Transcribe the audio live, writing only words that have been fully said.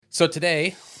So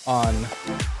today on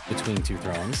Between Two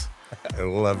Thrones, I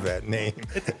love that name.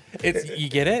 it's you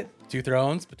get it? Two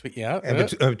thrones between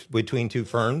And between two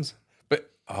ferns.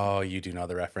 But you do know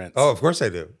the reference. Oh, of course I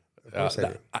do. Of course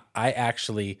I do. I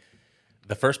actually,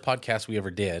 the first podcast we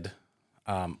ever did,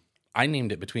 I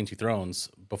named it Between Two Thrones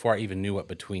before I even knew what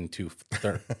Between Two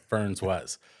Ferns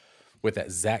was, with that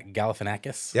Zach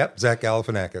Galifianakis. Yep, Zach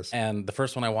Galifianakis. And the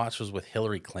first one I watched was with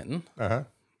Hillary Clinton. Uh-huh.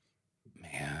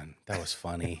 Man, that was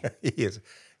funny. He's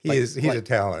a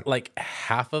talent. Like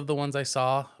half of the ones I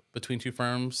saw Between Two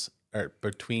Ferns, I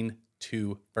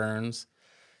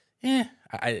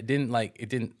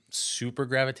didn't super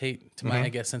gravitate to my, I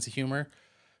guess, sense of humor.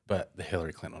 But the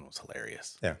Hillary Clinton one was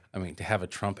hilarious. Yeah. I mean, to have a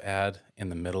Trump ad in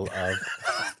the middle of,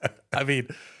 I mean,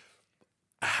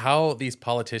 how these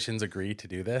politicians agree to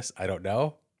do this, I don't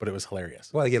know, but it was hilarious.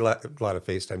 Well, I get a lot of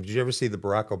FaceTime. Did you ever see the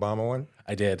Barack Obama one?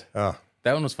 I did. Oh,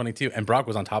 that one was funny too. And Brock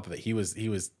was on top of it. He was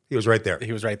right there.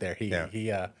 He was right there. He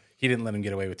didn't let him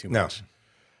get away with too much.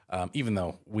 No. Even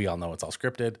though we all know it's all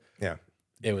scripted. Yeah.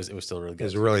 It was still really good. It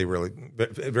was really,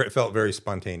 it felt very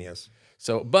spontaneous.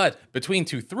 So, but Between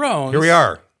Two Thrones. Here we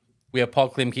are. We have Paul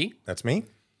Klimke. That's me.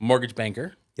 Mortgage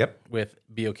banker. Yep. With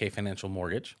BOK Financial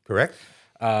Mortgage. Correct.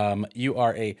 You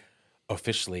are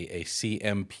officially a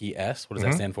CMPS. What does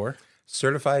that stand for?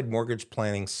 Certified Mortgage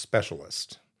Planning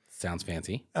Specialist. Sounds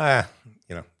fancy.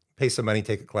 Pay some money,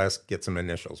 take a class, get some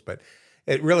initials. But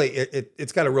it really,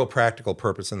 it's got a real practical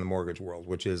purpose in the mortgage world,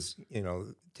 which is,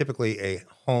 typically a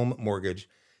home mortgage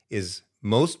is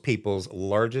most people's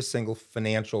largest single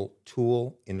financial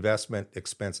tool, investment,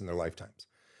 expense in their lifetimes.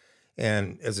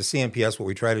 And as a CMPS, what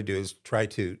we try to do is try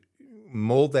to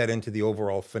mold that into the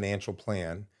overall financial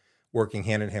plan, working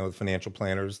hand in hand with financial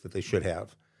planners that they should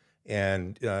have.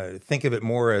 And think of it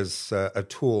more as a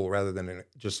tool rather than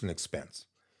just an expense,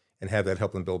 and have that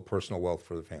help them build personal wealth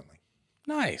for the family.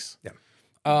 Nice.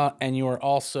 Yeah. And you are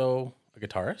also a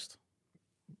guitarist?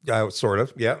 Sort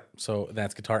of, yeah. So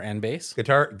that's guitar and bass?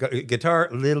 Guitar,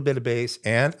 a little bit of bass,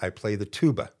 and I play the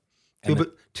tuba.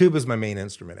 Tuba's my main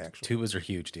instrument, actually. Tubas are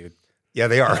huge, dude. Yeah,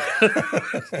 they are.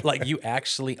 Like, you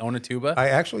actually own a tuba? I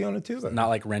actually own a tuba. Not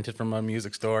like rented from a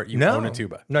music store. You No. own a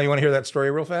tuba. No, you want to hear that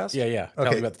story real fast? Yeah.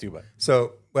 Tell me about the tuba.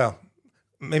 So, well,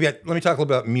 let me talk a little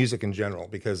about music in general,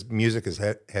 because music has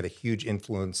had a huge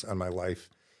influence on my life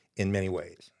in many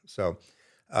ways. So,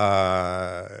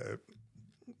 I'm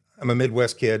a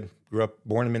Midwest kid,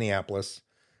 born in Minneapolis.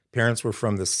 Parents were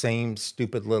from the same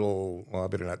stupid little, well, I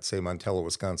better not say Montello,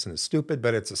 Wisconsin is stupid,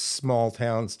 but it's a small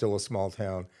town, still a small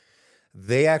town.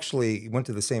 They actually went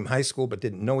to the same high school, but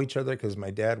didn't know each other because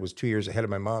my dad was 2 years ahead of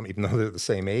my mom, even though they're the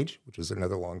same age, which is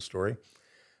another long story.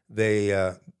 They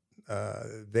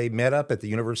met up at the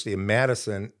University of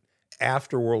Madison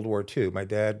after World War II. My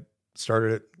dad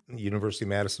started at University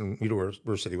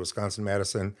of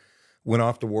Wisconsin-Madison, went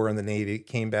off to war in the Navy,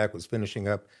 came back, was finishing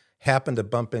up, happened to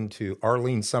bump into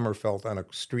Arlene Sommerfeld on a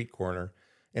street corner,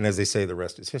 and as they say, the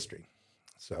rest is history.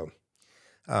 So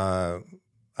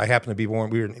I happened to be born,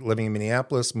 we were living in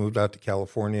Minneapolis, moved out to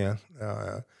California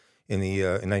in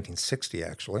 1960,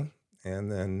 actually.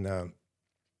 And then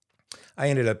I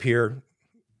ended up here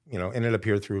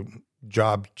through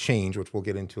job change, which we'll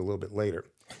get into a little bit later.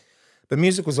 But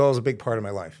music was always a big part of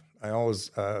my life. I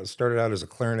always started out as a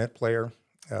clarinet player.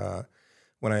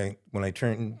 When I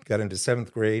got into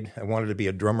 7th grade, I wanted to be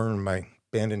a drummer, and my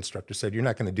band instructor said, "You're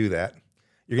not going to do that.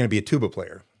 You're going to be a tuba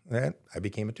player." And I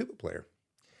became a tuba player.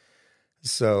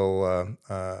 So,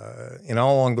 and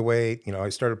all along the way, I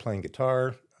started playing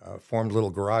guitar, formed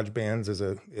little garage bands as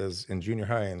in junior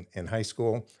high and high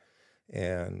school,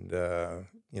 and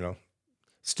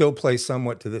still play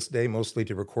somewhat to this day, mostly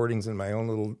to recordings in my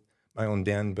own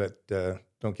den, but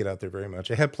don't get out there very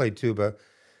much. I have played tuba.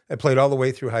 I played all the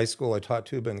way through high school. I taught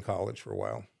tuba in college for a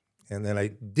while. And then I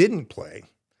didn't play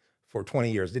for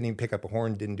 20 years, didn't even pick up a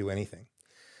horn, didn't do anything.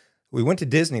 We went to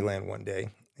Disneyland one day,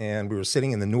 and we were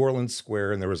sitting in the New Orleans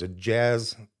Square, and there was a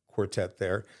jazz quartet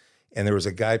there, and there was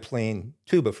a guy playing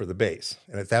tuba for the bass.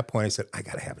 And at that point, I said, I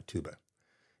got to have a tuba.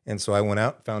 And so I went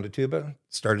out, found a tuba,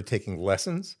 started taking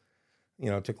lessons,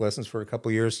 took lessons for a couple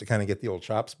of years to kind of get the old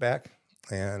chops back,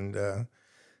 and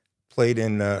played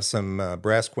in some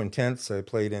brass quintets. I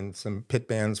played in some pit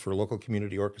bands for local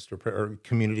community orchestra or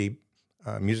community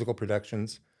musical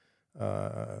productions.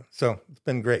 So it's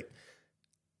been great.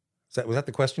 Was that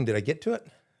the question? Did I get to it?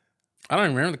 I don't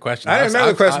even remember the question. I don't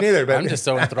remember the question either. But I'm just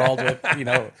so enthralled with,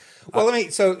 Well, let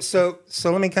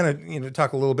me kind of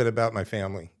talk a little bit about my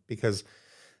family, because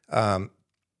I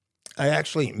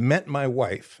actually met my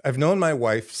wife. I've known my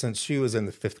wife since she was in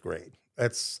the 5th grade.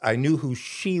 I knew who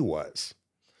she was.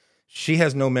 She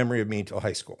has no memory of me until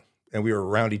high school. and we were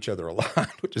around each other a lot,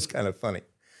 which is kind of funny.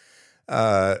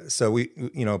 So we,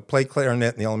 played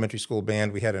clarinet in the elementary school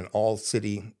band. We had an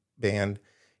all-city band,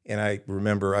 and I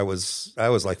remember I was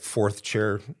like fourth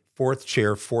chair,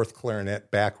 fourth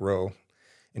clarinet, back row,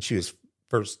 and she was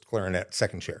first clarinet,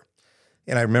 second chair.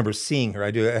 And I remember seeing her.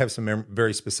 I have some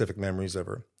very specific memories of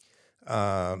her.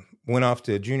 Went off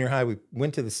to junior high. We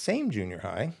went to the same junior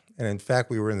high, and in fact,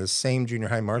 we were in the same junior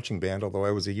high marching band, although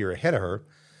I was a year ahead of her.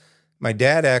 My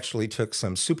dad actually took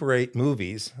some Super 8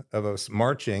 movies of us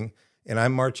marching, and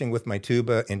I'm marching with my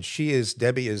tuba, and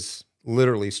Debbie is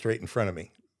literally straight in front of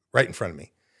me, right in front of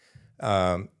me.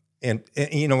 And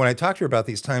when I talk to her about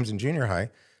these times in junior high,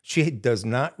 she does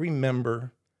not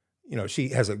remember, she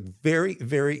has a very,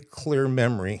 very clear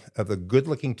memory of the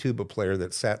good-looking tuba player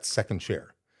that sat second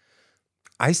chair.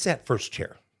 I sat first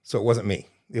chair, so it wasn't me.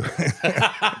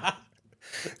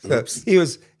 So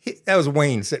that was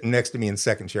Wayne sitting next to me in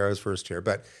second chair. I was first chair.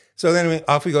 But so then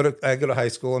I go to high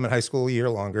school. I'm in high school a year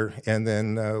longer, and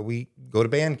then we go to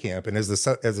band camp. And as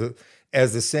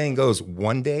the saying goes,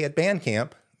 one day at band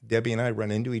camp, Debbie and I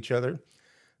run into each other,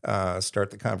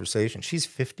 start the conversation. She's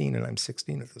 15 and I'm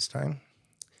 16 at this time.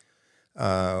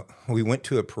 We went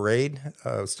to a parade.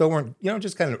 Still weren't,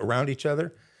 just kind of around each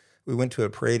other. We went to a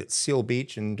parade at Seal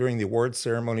Beach, and during the awards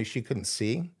ceremony, she couldn't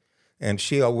see. And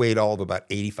she weighed all of about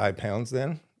 85 pounds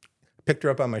then. Picked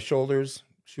her up on my shoulders.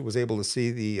 She was able to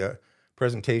see the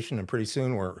presentation, and pretty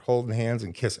soon we're holding hands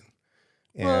and kissing.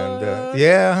 And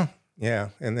yeah.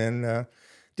 And then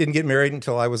didn't get married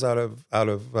until I was out of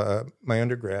my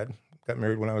undergrad. Got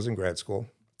married when I was in grad school,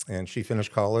 and she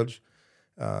finished college.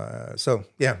 So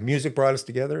yeah, music brought us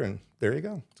together, and there you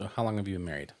go. So how long have you been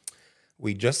married?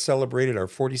 We just celebrated our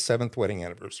 47th wedding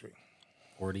anniversary.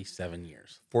 47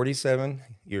 years. 47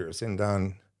 years. And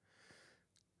on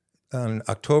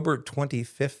October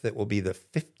 25th, it will be the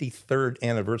 53rd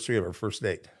anniversary of our first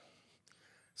date.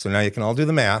 So now you can all do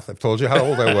the math. I've told you how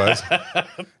old I was.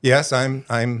 Yes,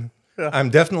 I'm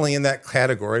definitely in that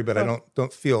category, but I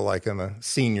don't feel like I'm a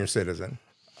senior citizen.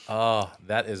 Oh,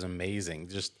 that is amazing.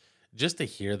 Just to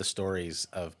hear the stories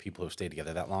of people who've stayed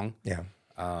together that long. Yeah.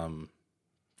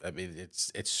 I mean,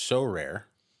 it's so rare,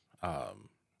 but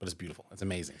it's beautiful. It's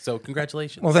amazing. So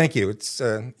congratulations. Well, thank you. It's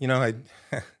I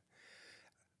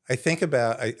think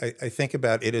about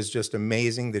it as just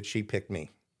amazing that she picked me.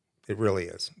 It really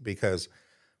is, because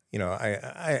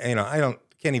I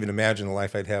can't even imagine the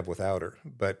life I'd have without her.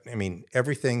 But I mean,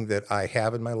 everything that I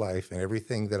have in my life and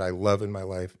everything that I love in my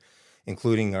life,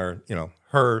 including our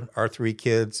three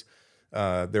kids,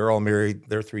 they're all married.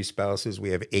 They're three spouses. We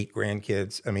have 8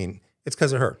 grandkids. I mean, it's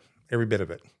because of her. Every bit of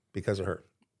it, because of her.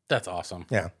 That's awesome.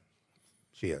 Yeah,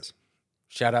 she is.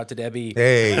 Shout out to Debbie.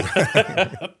 Hey.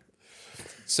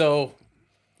 So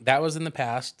that was in the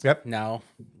past. Yep. Now,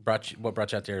 what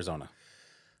brought you out to Arizona?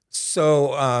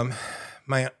 So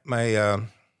my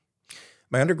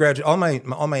undergraduate,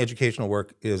 all my educational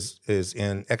work is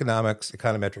in economics,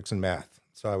 econometrics, and math.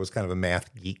 So I was kind of a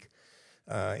math geek.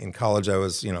 In college, I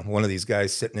was, one of these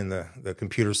guys sitting in the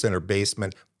computer center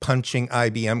basement punching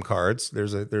IBM cards.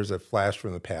 There's a flash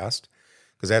from the past,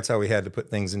 because that's how we had to put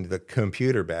things into the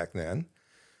computer back then.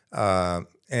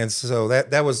 And so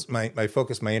that was my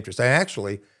focus, my interest. I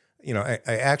actually I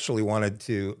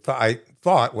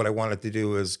thought what I wanted to do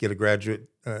was get a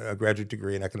graduate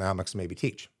degree in economics and maybe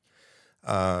teach.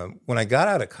 When I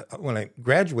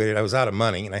graduated, I was out of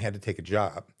money and I had to take a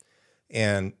job.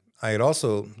 And I had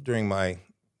also, during my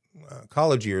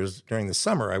college years, during the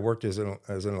summer, I worked as an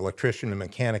electrician and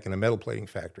mechanic in a metal plating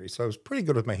factory. So I was pretty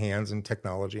good with my hands and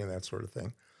technology and that sort of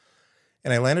thing.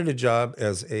 And I landed a job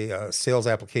as a sales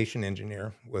application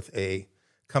engineer with a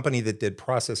company that did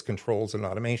process controls and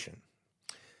automation.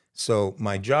 So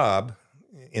my job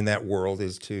in that world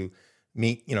is to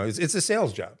meet, it's a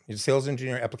sales job. You're a sales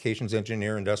engineer, applications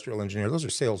engineer, industrial engineer. Those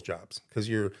are sales jobs, because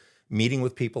you're meeting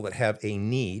with people that have a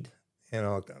need.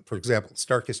 For example,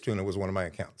 Starkist Tuna was one of my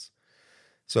accounts.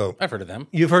 So I've heard of them.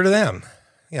 You've heard of them,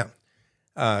 yeah.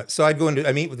 So I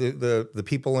meet with the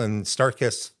people in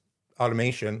Starkist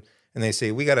Automation, and they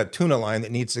say, we got a tuna line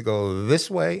that needs to go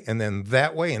this way and then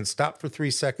that way and stop for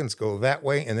 3 seconds, go that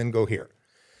way, and then go here.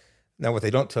 Now, what they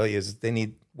don't tell you is they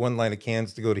need one line of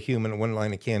cans to go to human and one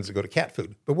line of cans to go to cat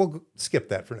food. But we'll skip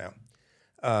that for now.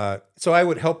 So I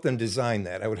would help them design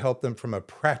that. I would help them from a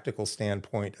practical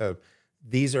standpoint of,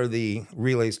 these are the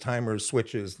relays, timers,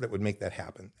 switches that would make that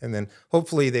happen. And then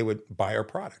hopefully they would buy our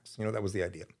products. That was the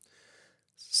idea.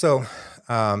 So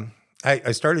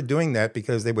I started doing that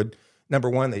because they would, number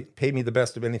one, they paid me the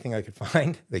best of anything I could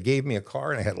find. They gave me a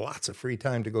car, and I had lots of free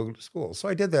time to go to school. So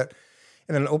I did that.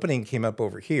 And then an opening came up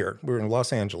over here. We were in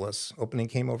Los Angeles. Opening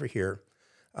came over here.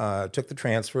 took the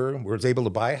transfer, was able to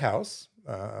buy a house.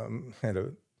 I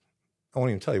won't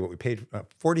even tell you what we paid,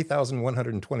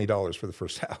 $40,120 for the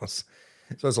first house.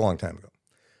 So it's a long time ago.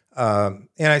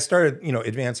 And I started,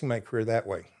 advancing my career that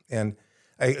way. And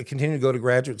I continued to go to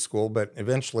graduate school, but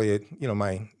eventually,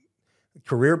 my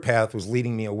career path was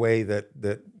leading me away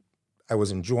that I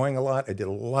was enjoying a lot. I did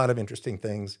a lot of interesting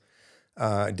things.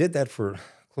 I did that for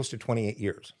close to 28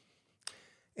 years.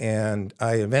 And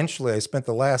I spent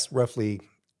the last roughly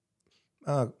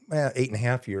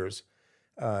 8.5 years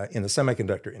in the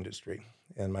semiconductor industry.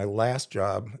 And my last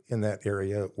job in that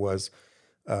area was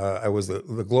I was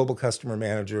the global customer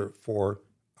manager for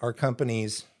our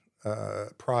company's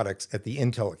products at the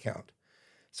Intel account.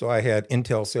 So I had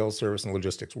Intel sales, service, and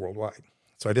logistics worldwide.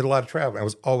 So I did a lot of traveling. I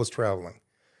was always traveling.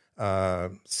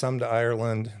 Some to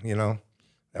Ireland,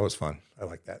 that was fun. I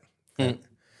like that.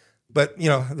 But,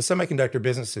 the semiconductor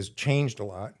business has changed a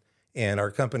lot. And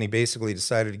our company basically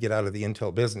decided to get out of the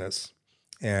Intel business.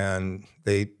 And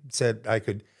they said I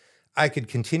could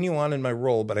continue on in my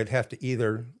role, but I'd have to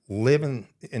either live in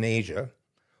Asia,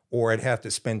 or I'd have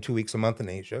to spend 2 weeks a month in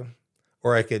Asia,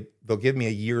 or they'll give me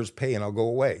a year's pay and I'll go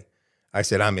away. I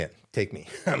said, I'm in, take me,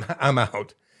 I'm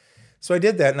out. So I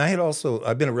did that. And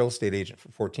I've been a real estate agent for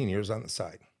 14 years on the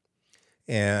side.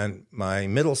 And my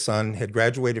middle son had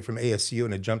graduated from ASU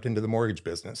and had jumped into the mortgage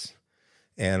business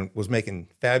and was making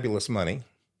fabulous money.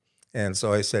 And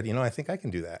so I said, I think I can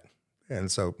do that.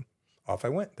 And so off I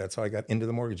went. That's how I got into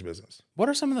the mortgage business. What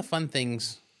are some of the fun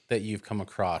things that you've come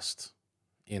across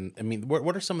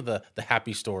what are some of the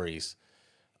happy stories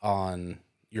on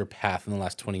your path in the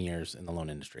last 20 years in the loan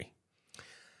industry?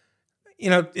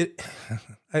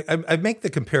 I make the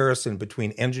comparison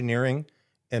between engineering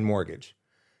and mortgage,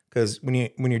 because when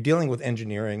you're dealing with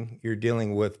engineering, you're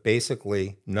dealing with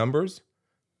basically numbers,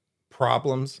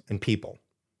 problems, and people.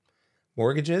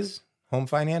 Mortgages, home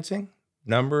financing,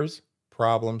 numbers,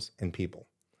 problems, and people.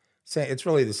 It's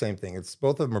really the same thing. It's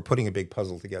both of them are putting a big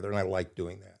puzzle together, and I like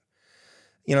doing that.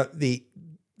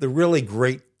 The really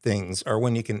great things are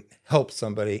when you can help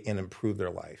somebody and improve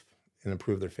their life and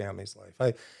improve their family's life.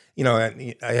 I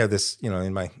have this,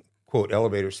 in my quote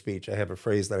elevator speech, I have a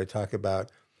phrase that I talk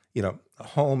about.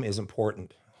 Home is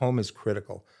important. Home is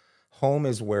critical. Home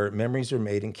is where memories are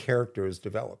made and character is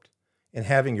developed. And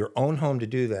having your own home to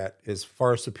do that is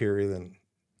far superior than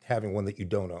having one that you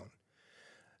don't own.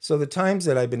 So the times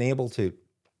that I've been able to,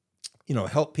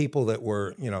 help people that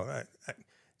were,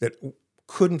 that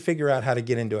couldn't figure out how to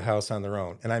get into a house on their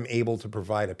own, and I'm able to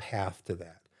provide a path to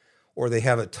that. Or they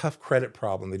have a tough credit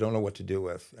problem they don't know what to do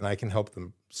with, and I can help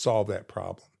them solve that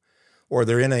problem. Or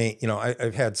they're in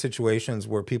I've had situations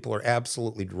where people are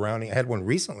absolutely drowning. I had one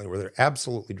recently where they're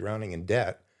absolutely drowning in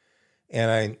debt,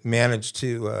 and I managed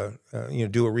to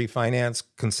do a refinance,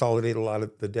 consolidate a lot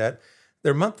of the debt.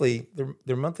 Their monthly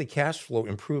cash flow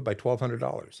improved by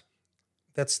 $1,200.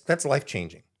 That's life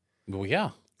changing. Well, yeah.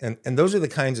 And those are the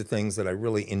kinds of things that I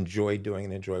really enjoy doing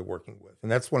and enjoy working with. And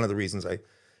that's one of the reasons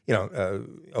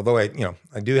although I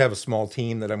do have a small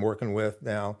team that I'm working with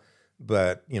now,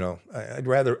 but I'd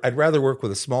rather work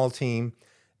with a small team,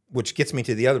 which gets me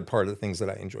to the other part of the things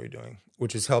that I enjoy doing,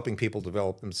 which is helping people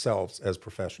develop themselves as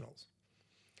professionals.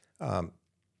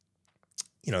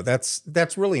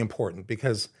 That's really important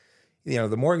because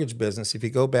the mortgage business, if you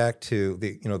go back to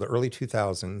the early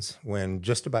 2000s, when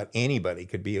just about anybody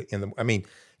could be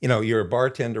you're a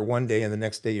bartender one day and the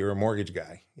next day you're a mortgage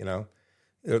guy.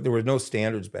 There were no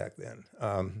standards back then.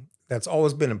 That's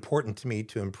always been important to me,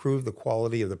 to improve the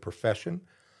quality of the profession.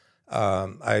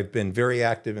 I've been very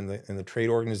active in the trade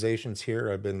organizations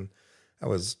here. I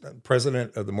was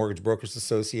president of the Mortgage Brokers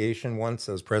Association once.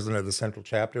 I was president of the Central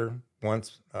Chapter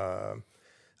once.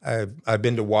 I've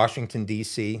been to Washington,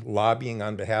 D.C., lobbying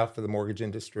on behalf of the mortgage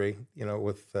industry,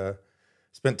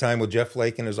 spent time with Jeff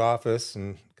Flake in his office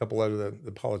and a couple of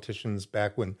the politicians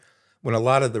back when a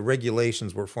lot of the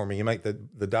regulations were forming.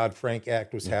 The Dodd-Frank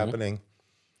Act was happening.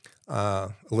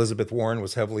 Elizabeth Warren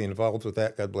was heavily involved with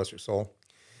that. God bless her soul.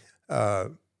 I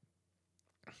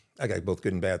got both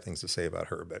good and bad things to say about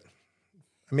her, but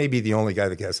I may be the only guy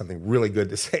that has something really good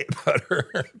to say about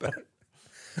her. But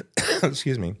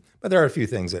excuse me. But there are a few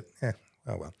things that,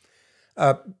 oh well.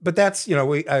 But that's,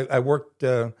 I worked,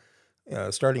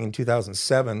 starting in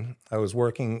 2007, I was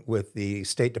working with the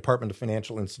State Department of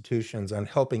Financial Institutions on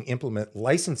helping implement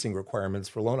licensing requirements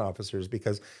for loan officers,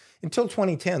 because until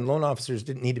 2010, loan officers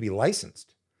didn't need to be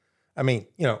licensed.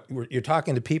 You're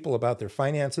talking to people about their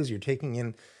finances, you're taking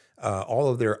in all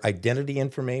of their identity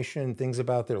information, things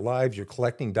about their lives, you're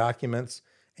collecting documents,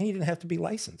 and you didn't have to be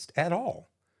licensed at all.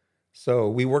 So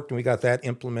we worked and we got that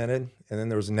implemented, and then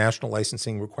there was a national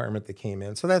licensing requirement that came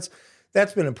in. So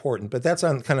that's been important, but that's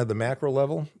on kind of the macro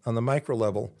level. On the micro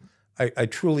level, I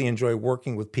truly enjoy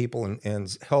working with people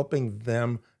and helping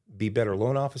them be better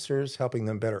loan officers, helping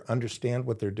them better understand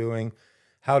what they're doing,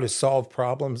 how to solve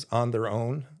problems on their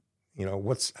own.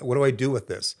 What do I do with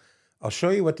this? I'll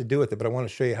show you what to do with it, but I want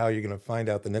to show you how you're going to find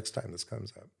out the next time this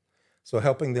comes up. So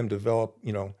helping them develop,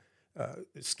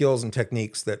 skills and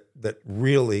techniques that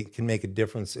really can make a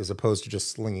difference as opposed to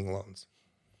just slinging loans.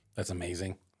 That's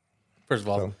amazing. First of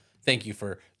all, thank you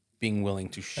for being willing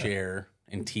to share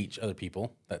and teach other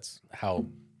people. That's how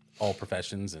all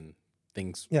professions and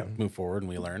things move forward and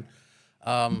we learn.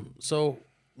 So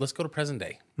let's go to present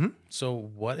day. So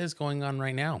what is going on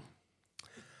right now?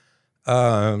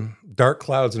 Dark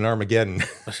clouds and Armageddon.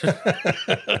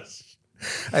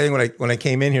 I think when I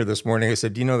came in here this morning, I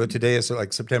said, do you know that today is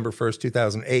like September 1st,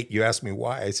 2008? You asked me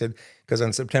why. I said, because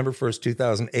on September 1st,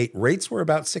 2008, rates were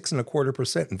about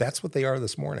 6.25%, and that's what they are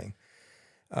this morning.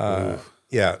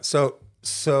 Yeah. So,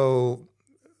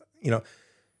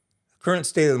 current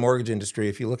state of the mortgage industry,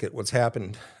 if you look at what's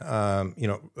happened, rate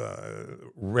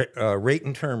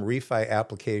and term refi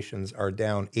applications are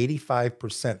down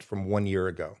 85% from 1 year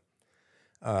ago.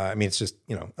 It's just,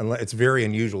 it's very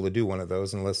unusual to do one of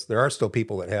those unless there are still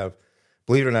people that have,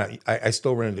 believe it or not, I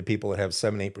still run into people that have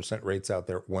 7-8% rates out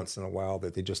there once in a while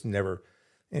that they just never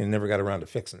got around to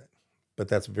fixing it. But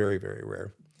that's very, very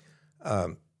rare.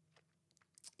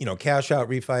 Cash out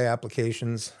refi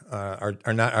applications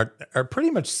are pretty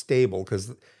much stable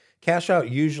because cash out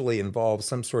usually involves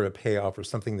some sort of payoff or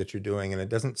something that you're doing, and it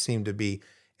doesn't seem to be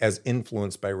as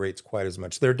influenced by rates quite as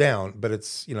much. They're down, but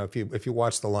it's, if you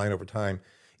watch the line over time,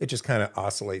 it just kind of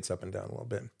oscillates up and down a little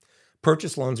bit.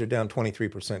 Purchase loans are down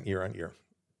 23% year on year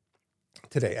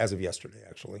today, as of yesterday,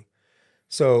 actually.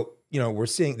 So, we're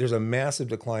seeing there's a massive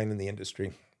decline in the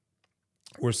industry.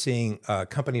 We're seeing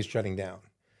companies shutting down.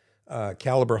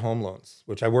 Caliber Home Loans,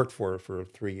 which I worked for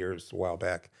 3 years a while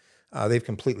back, they've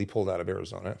completely pulled out of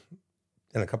Arizona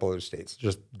and a couple other states,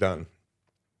 just done.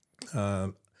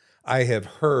 I have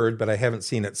heard, but I haven't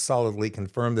seen it solidly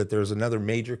confirmed, that there's another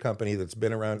major company that's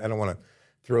been around. I don't want to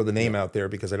throw the name out there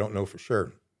because I don't know for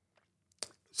sure.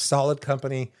 Solid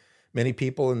company. Many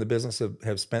people in the business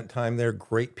have spent time there.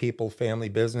 Great people, family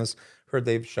business. Heard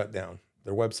they've shut down.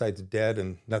 Their website's dead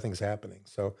and nothing's happening.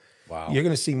 So You're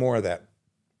going to see more of that.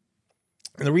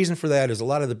 And the reason for that is a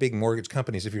lot of the big mortgage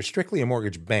companies, if you're strictly a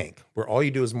mortgage bank, where all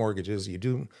you do is mortgages, you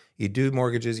do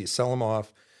mortgages, you sell them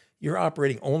off, you're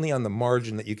operating only on the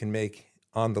margin that you can make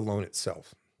on the loan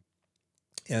itself.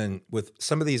 And with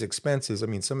some of these expenses,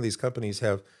 some of these companies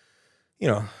have,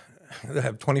 they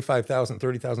have 25,000,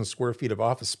 30,000 square feet of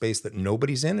office space that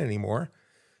nobody's in anymore.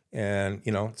 And,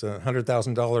 it's a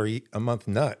 $100,000 a month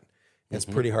nut. It's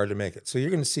pretty hard to make it. So you're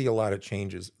going to see a lot of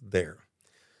changes there.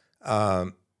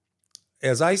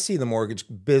 As I see the mortgage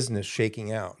business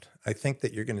shaking out, I think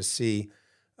that you're going to see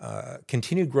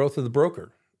continued growth of the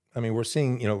broker. We're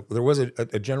seeing, there was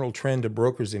a general trend of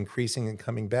brokers increasing and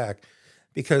coming back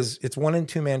because it's 1- and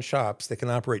 2-man shops that can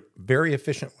operate very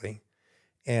efficiently.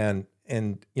 And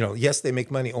yes, they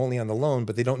make money only on the loan,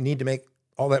 but they don't need to make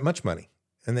all that much money.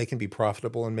 And they can be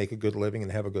profitable and make a good living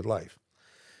and have a good life.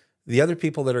 The other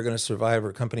people that are going to survive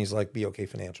are companies like BOK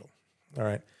Financial. All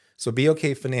right. So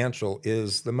BOK Financial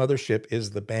is the mothership,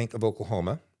 is the Bank of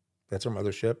Oklahoma. That's our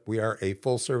mothership. We are a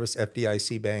full-service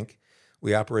FDIC bank.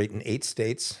 We operate in 8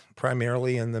 states,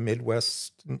 primarily in the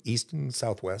Midwest, East, and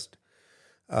Southwest.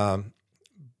 But,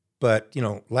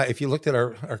 if you looked at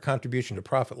our contribution to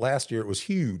profit last year, it was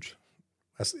huge.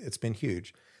 It's been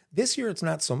huge. This year, it's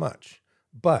not so much.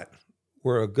 But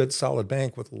we're a good, solid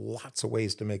bank with lots of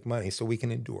ways to make money so we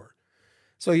can endure.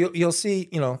 So you'll see,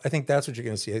 I think that's what you're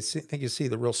going to see. I think you see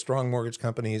the real strong mortgage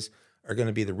companies are going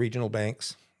to be the regional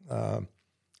banks.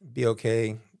 BOK,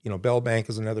 Bell Bank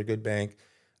is another good bank.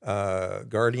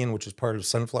 Guardian, which is part of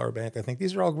Sunflower Bank. I think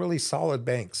these are all really solid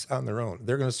banks on their own.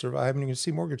 They're going to survive, and you're going to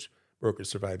see mortgage brokers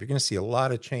survive. You're going to see a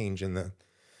lot of change in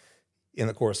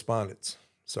the correspondence.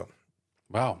 So,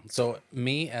 wow. So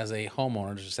me as a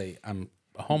homeowner, just say I'm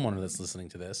a homeowner that's listening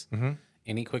to this.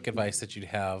 Any quick advice that you'd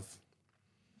have?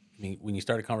 When you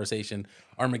start a conversation,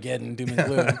 Armageddon, doom and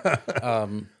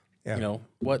gloom.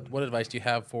 What advice do you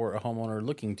have for a homeowner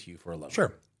looking to you for a loan?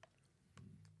 Sure.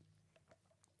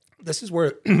 This is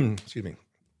where, excuse me.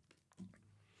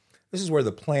 This is where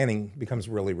the planning becomes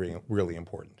really, really, really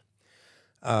important.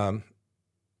 So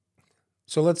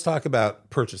let's talk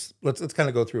about purchase. Let's kind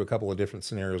of go through a couple of different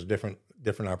scenarios, different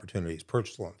opportunities.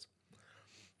 Purchase loans.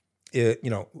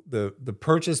 The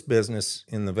purchase business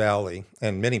in the Valley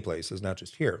and many places, not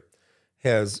just here,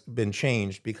 has been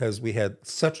changed because we had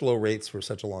such low rates for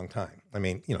such a long time. I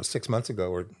mean, 6 months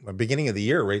ago or beginning of the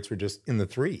year, rates were just in the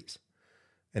threes,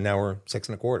 and now we're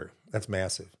 6.25. That's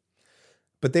massive.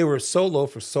 But they were so low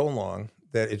for so long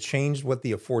that it changed what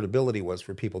the affordability was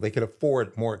for people. They could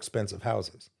afford more expensive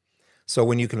houses. So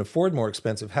when you can afford more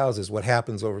expensive houses, what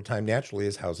happens over time naturally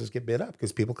is houses get bid up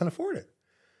because people can afford it.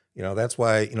 That's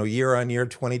why, year on year,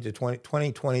 2020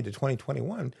 to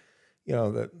 2021,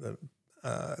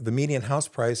 the median house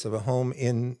price of a home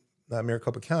in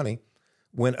Maricopa County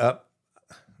went up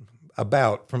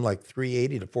about from like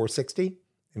 380 to 460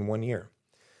 in 1 year.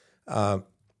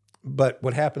 But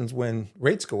what happens when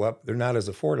rates go up? They're not as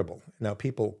affordable. Now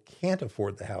people can't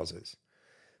afford the houses.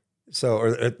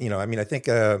 So, I think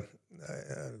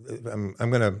I'm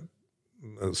going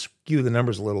to skew the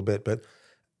numbers a little bit, but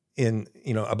in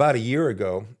about a year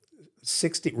ago,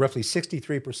 roughly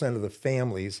 63% of the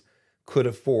families could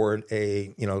afford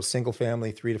a single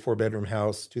family 3 to 4 bedroom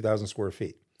house, 2,000 square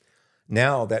feet.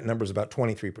 Now that number is about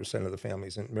 23% of the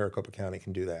families in Maricopa County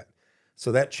can do that.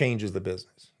 So that changes the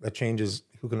business. That changes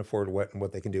who can afford what and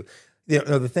what they can do.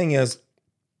 The thing is,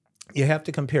 you have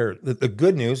to compare. The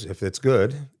good news, if it's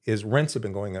good, is rents have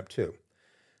been going up too.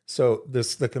 So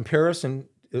the comparison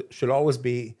should always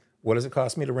be, what does it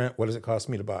cost me to rent? What does it cost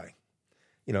me to buy?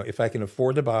 If I can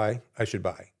afford to buy, I should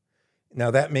buy.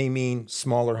 Now that may mean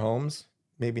smaller homes,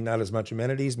 maybe not as much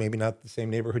amenities, maybe not the same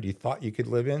neighborhood you thought you could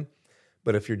live in.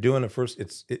 But if you're doing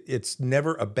it's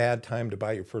never a bad time to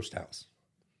buy your first house.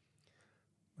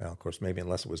 Well, of course, maybe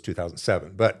unless it was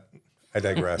 2007, but I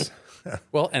digress.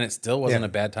 Well, and it still wasn't a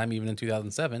bad time even in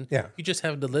 2007. Yeah. You just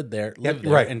had to live there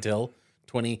right. until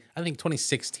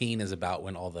 2016 is about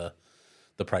when all the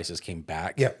prices came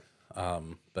back. Yeah.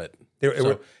 But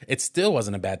it still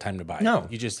wasn't a bad time to buy. No.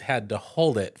 You just had to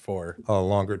hold it for a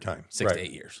longer time, 6 to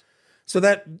 8 years. So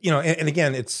that, and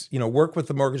again, it's, work with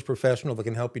the mortgage professional that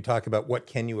can help you talk about what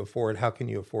can you afford, how can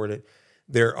you afford it.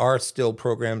 There are still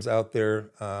programs out there,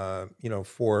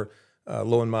 for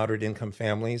low and moderate income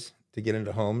families to get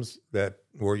into homes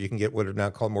where you can get what are now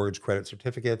called mortgage credit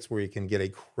certificates, where you can get a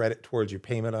credit towards your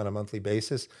payment on a monthly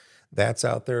basis. That's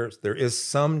out there. There is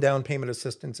some down payment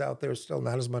assistance out there still,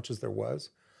 not as much as there was.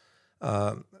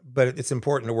 But it's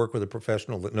important to work with a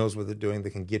professional that knows what they're doing,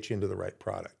 that can get you into the right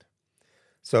product.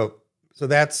 So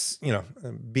that's,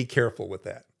 be careful with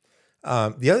that.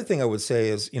 The other thing I would say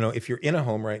is, if you're in a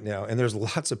home right now, and there's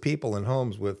lots of people in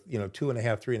homes with, 2.5%,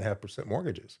 3.5%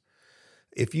 mortgages.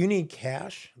 If you need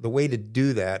cash, the way to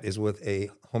do that is with a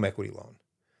home equity loan.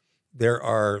 There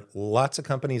are lots of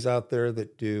companies out there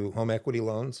that do home equity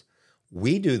loans.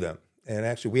 We do them. And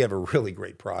actually, we have a really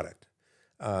great product.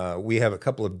 We have a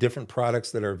couple of different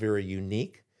products that are very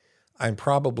unique. I'm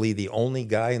probably the only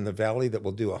guy in the Valley that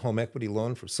will do a home equity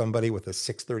loan for somebody with a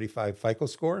 635 FICO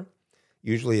score.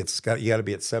 Usually you got to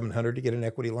be at 700 to get an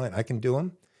equity line. I can do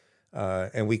them.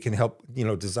 And we can help,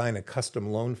 design a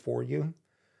custom loan for you.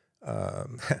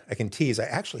 I can tease, I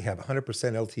actually have a 100%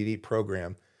 LTV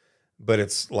program, but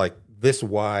it's like this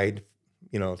wide,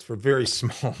 it's for very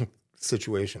small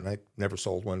situation. I never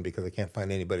sold one because I can't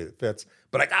find anybody that fits,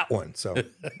 but I got one. So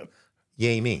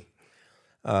yay me.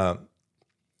 But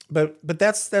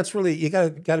that's really, you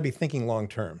got to be thinking long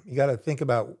term. You got to think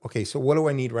about, okay, so what do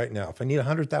I need right now? If I need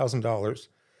 $100,000,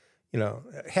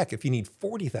 heck, if you need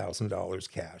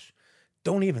 $40,000 cash,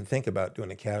 don't even think about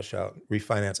doing a cash out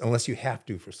refinance unless you have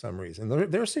to for some reason.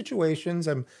 There are situations,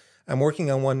 I'm working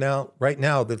on one right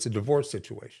now that's a divorce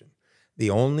situation.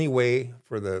 The only way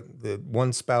for the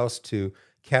one spouse to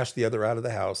cash the other out of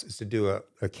the house is to do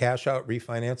a cash out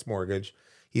refinance mortgage.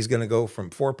 He's going to go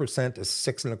from 4% to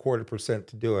 6.25%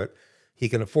 to do it. He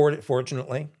can afford it,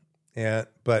 fortunately.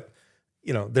 But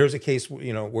there's a case,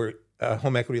 where a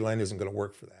home equity line isn't going to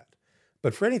work for that.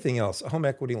 But for anything else, a home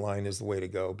equity line is the way to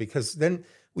go, because then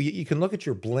you can look at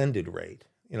your blended rate,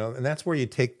 and that's where you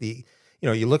take you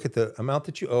look at the amount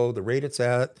that you owe, the rate it's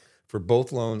at for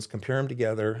both loans, compare them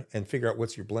together, and figure out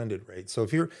what's your blended rate. So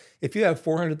if you have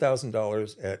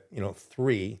 $400,000 at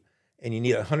 3, and you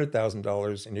need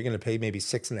 $100,000, and you're going to pay maybe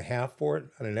 6.5 for it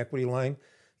on an equity line,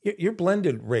 your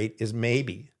blended rate is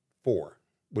maybe 4,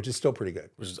 which is still pretty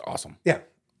good. Which is awesome. Yeah.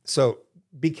 So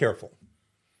be careful.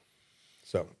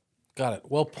 So. Got it.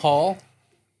 Well, Paul,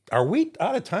 are we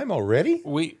out of time already?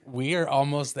 We are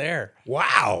almost there.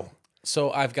 Wow.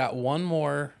 So I've got one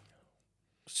more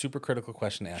super critical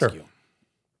question to ask you.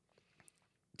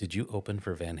 Did you open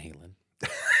for Van Halen?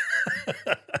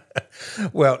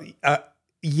 Well,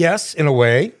 yes, in a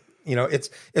way.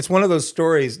 It's one of those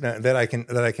stories that I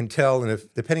can tell, and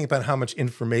depending upon how much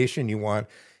information you want,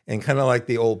 and kind of like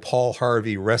the old Paul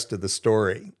Harvey rest of the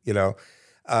story,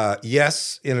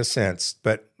 Yes, in a sense,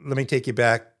 but let me take you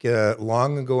back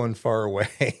long ago and far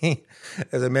away.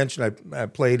 As I mentioned, I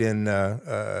played in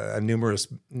numerous,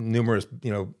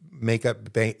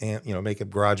 makeup, makeup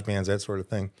garage bands, that sort of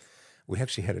thing. We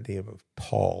actually had a name of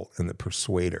Paul and the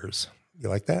Persuaders. You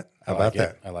like that? How about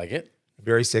that? I like it.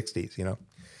 Very 60s.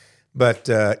 But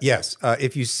yes,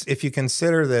 if you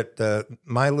consider that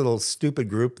my little stupid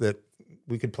group that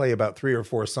we could play about 3 or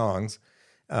 4 songs.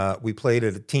 We played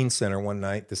at a teen center one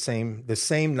night, the same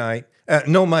night,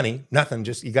 no money, nothing,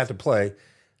 just you got to play.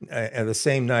 And the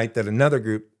same night that another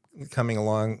group coming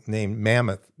along named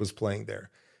Mammoth was playing there.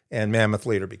 And Mammoth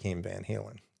later became Van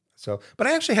Halen. So, but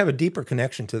I actually have a deeper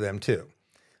connection to them too,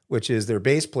 which is their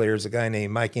bass player is a guy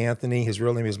named Mike Anthony. His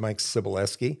real name is Mike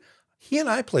Sibileski. He and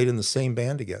I played in the same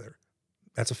band together.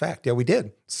 That's a fact. Yeah, we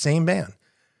did. Same band.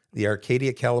 The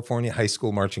Arcadia, California High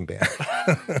School Marching Band.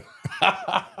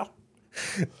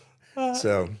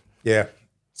 So, yeah.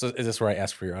 So is this where I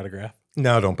ask for your autograph?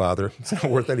 No, don't bother. It's not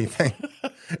worth anything.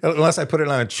 Unless I put it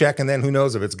on a check, and then who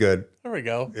knows if it's good. There we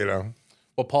go.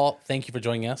 Well, Paul, thank you for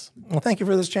joining us. Well, thank you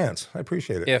for this chance. I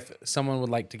appreciate it. If someone would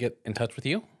like to get in touch with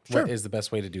you, Sure. What is the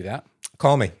best way to do that?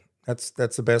 Call me. That's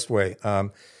the best way.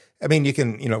 You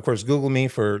can, of course, Google me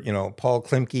for, Paul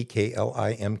Klimke,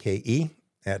 Klimke,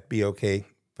 at BOK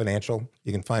Financial.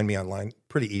 You can find me online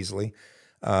pretty easily.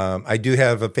 I do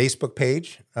have a Facebook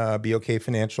page, BOK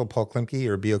Financial, Paul Klimke,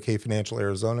 or BOK Financial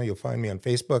Arizona. You'll find me on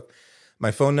Facebook.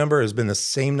 My phone number has been the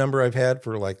same number I've had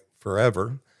for like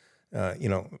forever.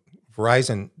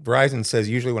 Verizon says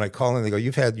usually when I call in, they go,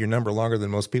 "You've had your number longer than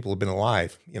most people have been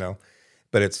alive,"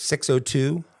 But it's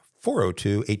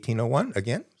 602-402-1801.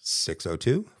 Again,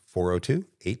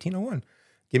 602-402-1801.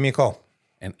 Give me a call.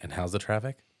 And how's the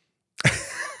traffic?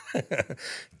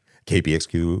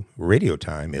 KPXQ radio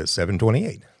time is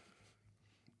 7:28.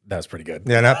 That was pretty good.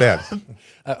 Yeah, not bad.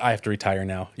 I have to retire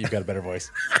now. You've got a better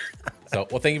voice. So,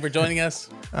 well, thank you for joining us.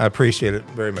 I appreciate it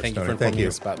very much, Thank you Tony. for informing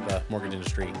us about the mortgage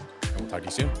industry. And we'll talk to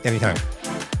you soon. Anytime.